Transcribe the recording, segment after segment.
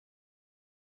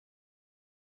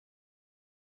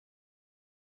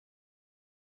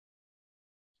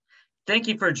Thank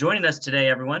you for joining us today,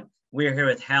 everyone. We are here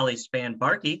with Halley Spann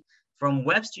from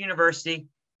Webster University,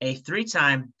 a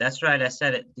three-time, that's right, I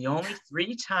said it, the only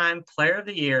three-time player of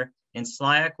the year in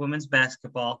SLIAC women's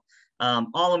basketball,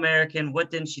 All-American. What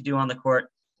didn't she do on the court?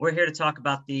 We're here to talk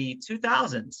about the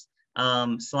 2000s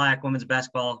SLIAC women's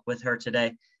basketball with her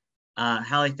today.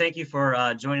 Halley, thank you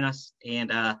for joining us,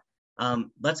 and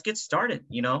let's get started.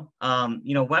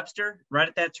 Webster, right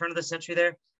at that turn of the century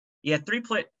there, you had three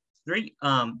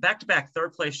back-to-back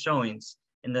third place showings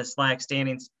in the SLIAC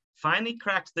standings, finally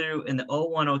cracked through in the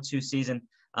 01-02 season,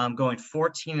 going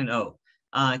 14-0.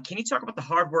 Can you talk about the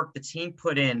hard work the team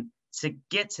put in to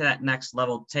get to that next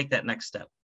level, take that next step?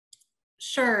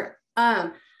 Sure.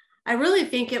 I really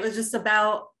think it was just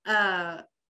about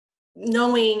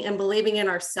knowing and believing in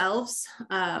ourselves.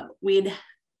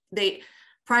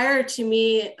 Prior to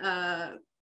me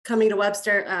coming to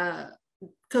Webster,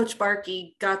 Coach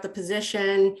Barkey got the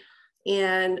position,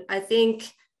 and I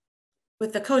think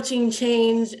with the coaching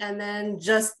change and then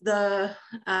just the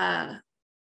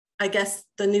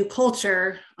new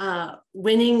culture,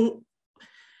 winning,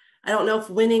 I don't know if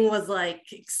winning was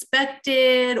like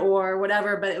expected or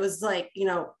whatever, but it was like,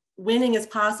 winning is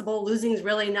possible, losing is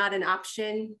really not an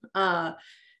option.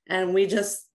 And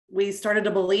we started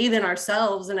to believe in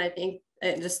ourselves, and I think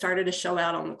it just started to show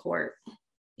out on the court.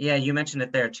 Yeah, you mentioned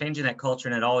it there, changing that culture,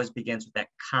 and it always begins with that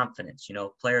confidence,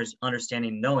 players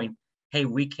understanding, knowing, hey,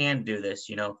 we can do this,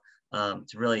 to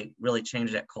really, really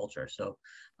change that culture. So,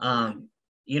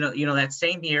 that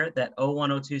same year, that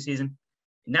 01-02 season,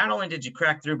 not only did you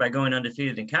crack through by going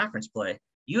undefeated in conference play,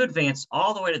 you advanced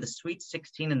all the way to the Sweet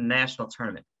 16 in the national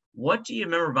tournament. What do you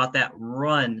remember about that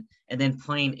run and then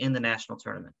playing in the national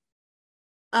tournament?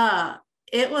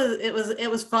 It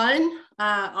was fun.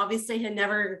 Obviously had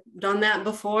never done that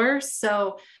before.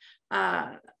 So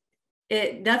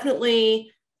it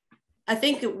definitely, I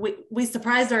think we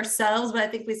surprised ourselves, but I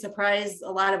think we surprised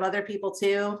a lot of other people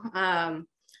too.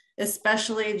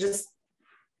 Especially just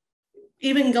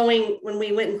even going, when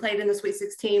we went and played in the Sweet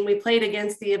 16, we played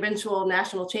against the eventual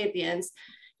national champions.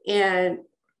 And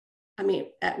I mean,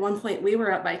 at one point we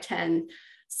were up by 10.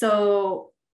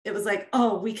 So it was like,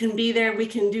 oh, we can be there, we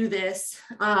can do this.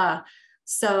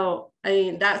 So, I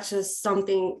mean, that's just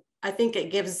something, I think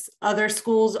it gives other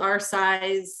schools our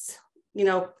size,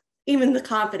 even the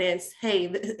confidence, hey,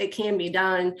 it can be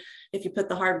done if you put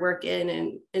the hard work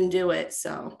in and do it.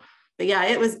 So, but yeah,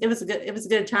 it was a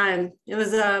good time. It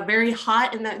was very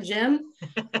hot in that gym.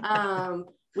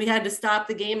 We had to stop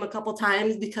the game a couple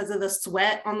times because of the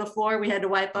sweat on the floor. We had to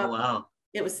wipe up. Oh, wow.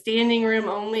 It was standing room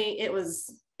only. It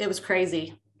was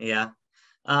crazy. Yeah.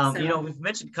 We've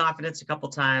mentioned confidence a couple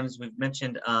times. We've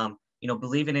mentioned,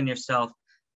 believing in yourself.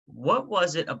 What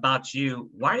was it about you?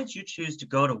 Why did you choose to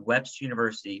go to Webster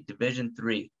University, Division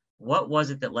III? What was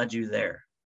it that led you there?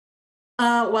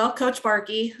 Well, Coach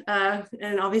Barkey,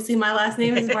 and obviously my last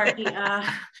name is Barkey.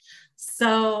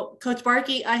 So Coach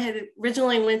Barkey, I had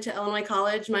originally went to Illinois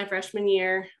College my freshman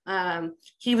year.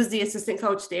 He was the assistant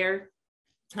coach there.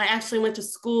 I actually went to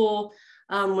school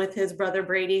with his brother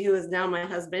Brady, who is now my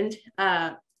husband,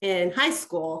 in high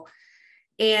school.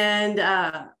 And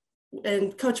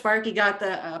Coach Barkey got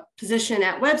the position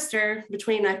at Webster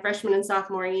between my freshman and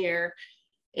sophomore year.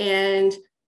 And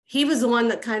he was the one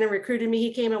that kind of recruited me.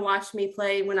 He came and watched me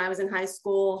play when I was in high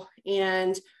school.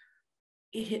 And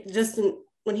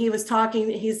when he was talking,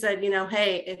 he said,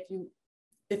 hey,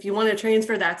 if you want to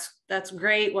transfer, that's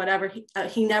great, whatever.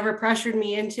 He never pressured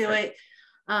me into it.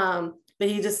 But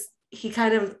he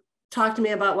kind of talked to me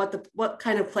about what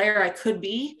kind of player I could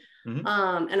be. Mm-hmm.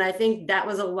 And I think that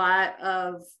was a lot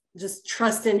of just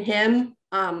trust in him.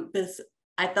 Because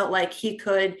I felt like he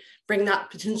could bring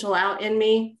that potential out in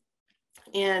me.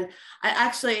 And I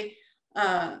actually,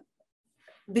 at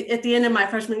the end of my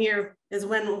freshman year is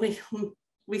when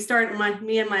we started,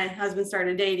 me and my husband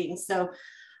started dating. So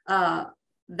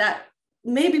that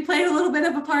maybe played a little bit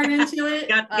of a part into it.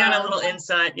 got a little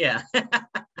insight. Yeah.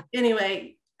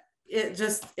 Anyway, it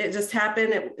just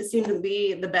happened. It seemed to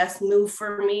be the best move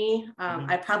for me.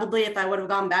 I probably, if I would have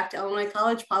gone back to Illinois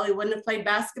College, probably wouldn't have played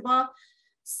basketball.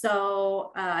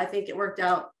 So I think it worked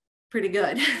out pretty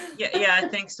good. yeah, I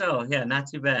think so. Yeah, not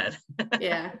too bad.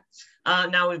 Yeah.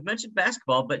 Now we've mentioned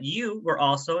basketball, but you were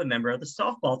also a member of the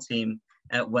softball team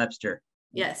at Webster.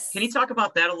 Yes. Can you talk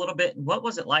about that a little bit? What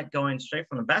was it like going straight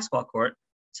from the basketball court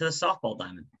to the softball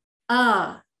diamond?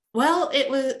 Well,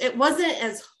 it wasn't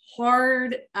as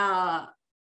hard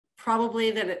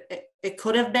probably that it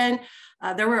could have been.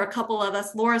 There were a couple of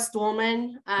us. Laura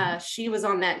Stolman, she was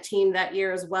on that team that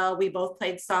year as well. We both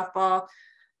played softball.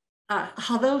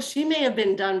 Although she may have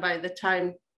been done by the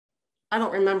time, I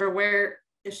don't remember where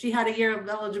if she had a year of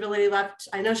eligibility left.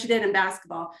 I know she did in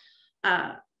basketball.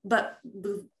 But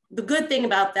the good thing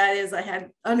about that is I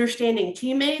had understanding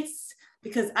teammates,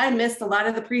 because I missed a lot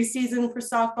of the preseason for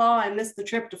softball. I missed the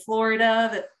trip to Florida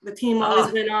that the team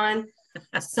always went on.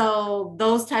 So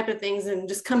those type of things, and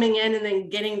just coming in and then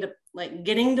getting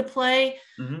to play.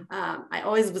 I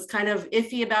always was kind of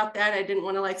iffy about that. I didn't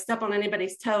want to step on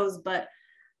anybody's toes, but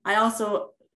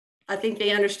I think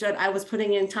they understood I was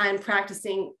putting in time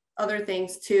practicing other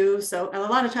things too. So a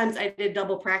lot of times I did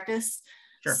double practice.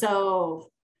 Sure.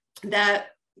 So that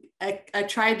I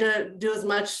tried to do as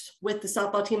much with the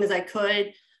softball team as I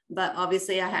could, but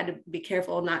obviously I had to be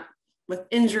careful not with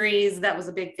injuries. That was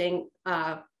a big thing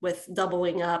with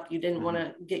doubling up. You didn't want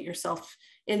to get yourself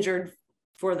injured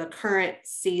for the current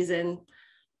season,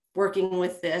 working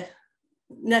with the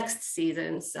next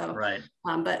season. So, right.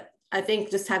 But I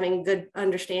think just having good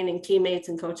understanding teammates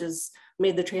and coaches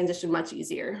made the transition much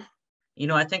easier.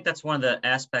 I think that's one of the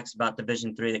aspects about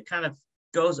Division III that kind of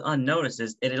goes unnoticed,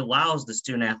 is it allows the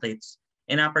student athletes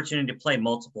an opportunity to play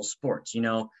multiple sports.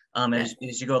 As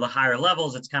you go to the higher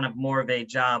levels, it's kind of more of a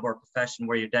job or profession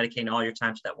where you're dedicating all your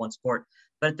time to that one sport.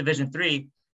 But at Division III,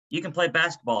 you can play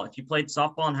basketball. If you played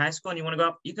softball in high school and you want to go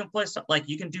up, you can play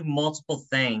you can do multiple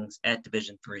things at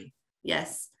Division III.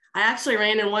 Yes. I actually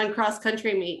ran in one cross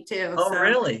country meet too. Oh,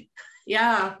 really?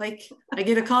 Yeah. I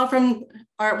get a call from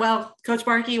Coach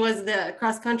Barkey was the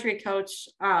cross country coach.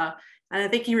 And I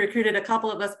think he recruited a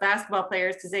couple of us basketball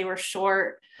players because they were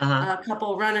short. A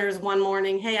couple runners one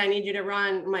morning. Hey, I need you to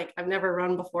run. I'm like, I've never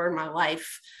run before in my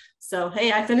life. So,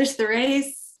 hey, I finished the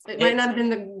race. It might not have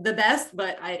been the best,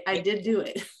 but I did do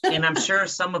it. And I'm sure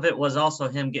some of it was also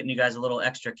him getting you guys a little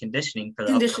extra conditioning for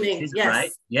the upcoming season, yes.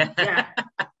 right? Yeah.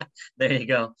 There you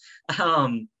go.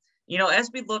 As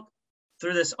we look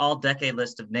through this all-decade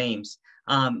list of names,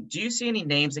 do you see any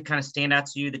names that kind of stand out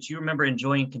to you that you remember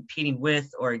enjoying competing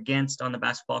with or against on the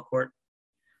basketball court?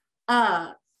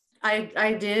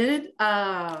 I did.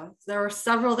 There were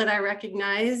several that I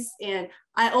recognize, and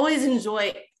I always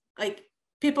enjoy,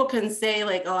 people can say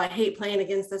oh, I hate playing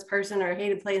against this person, or I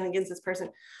hated playing against this person.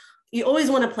 You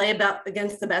always want to play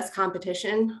against the best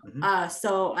competition.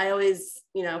 So I always,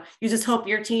 you just hope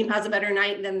your team has a better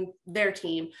night than their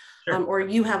team, sure. Or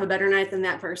you have a better night than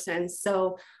that person.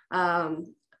 So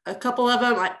a couple of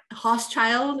them, like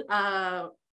Hochschild,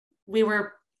 we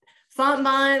were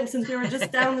Fontbonne, since we were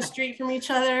just down the street from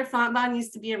each other. Fontbonne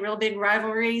used to be a real big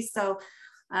rivalry. So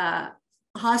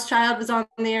Hochschild was on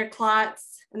there,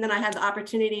 Klotz. And then I had the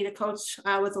opportunity to coach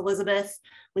with Elizabeth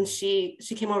when she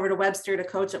came over to Webster to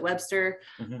coach at Webster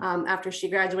after she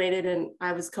graduated, and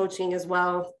I was coaching as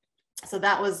well. So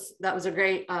that was a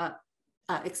great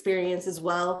experience as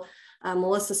well.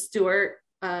 Melissa Stewart,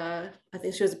 I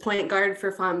think she was a point guard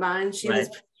for Fontbonne.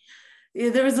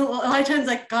 There was a lot of times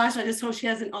gosh, I just hope she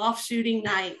has an off shooting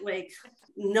night,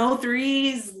 no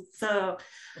threes. So,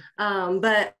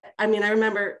 but I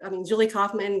remember, Julie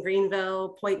Kaufman,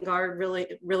 Greenville, point guard, really,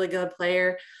 really good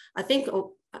player. I think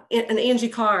an Angie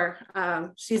Carr,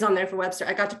 she's on there for Webster.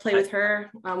 I got to play with her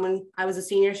when I was a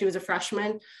senior. She was a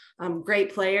freshman,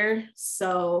 great player.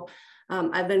 So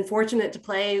I've been fortunate to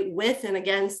play with and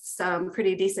against some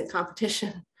pretty decent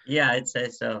competition. Yeah, I'd say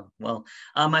so. Well,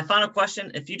 my final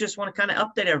question, if you just want to kind of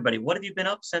update everybody, what have you been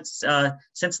up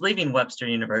since leaving Webster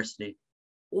University?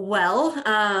 Well,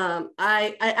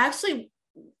 I actually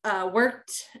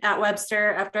worked at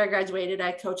Webster after I graduated.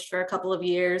 I coached for a couple of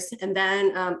years, and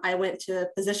then I went to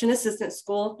physician assistant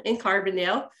school in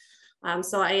Carbondale.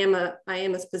 So I am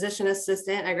a physician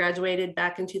assistant. I graduated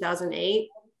back in 2008.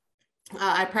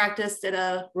 I practiced at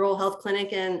a rural health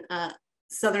clinic in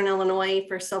Southern Illinois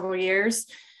for several years,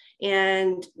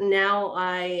 and now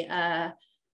I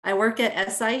work at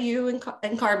SIU in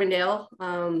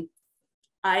Carbondale.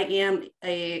 I am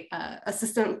a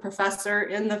assistant professor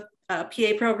in the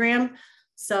PA program.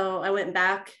 So I went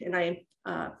back and I'm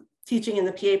teaching in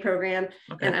the PA program,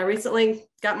 and I recently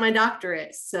got my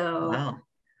doctorate. So wow.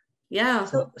 Yeah.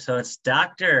 So it's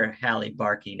Dr. Halley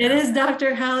Barkey now. It is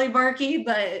Dr. Halley Barkey,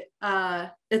 but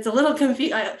it's a little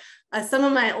confused. Some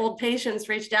of my old patients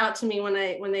reached out to me when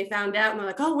they found out, and they're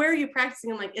like, "Oh, where are you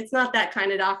practicing?" I'm like, "It's not that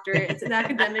kind of doctorate. It's an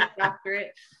academic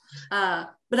doctorate."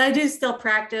 But I do still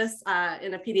practice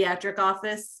in a pediatric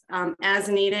office as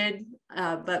needed.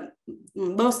 But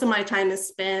most of my time is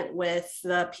spent with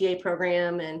the PA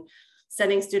program and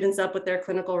setting students up with their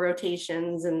clinical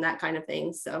rotations and that kind of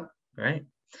thing. So great.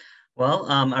 Well,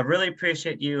 I really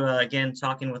appreciate you again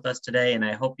talking with us today, and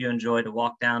I hope you enjoyed a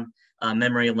walk down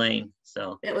memory lane.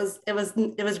 So it was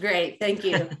great. Thank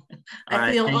you. I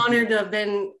right, feel honored to have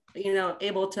been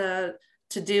able to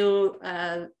do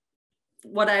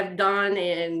what I've done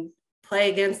and play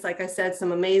against, like I said,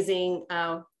 some amazing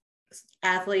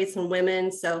athletes and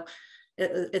women. So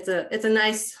it's a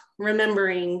nice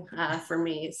remembering for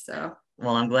me. So.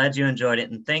 Well, I'm glad you enjoyed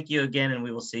it, and thank you again, and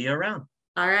we will see you around.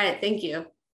 All right. Thank you.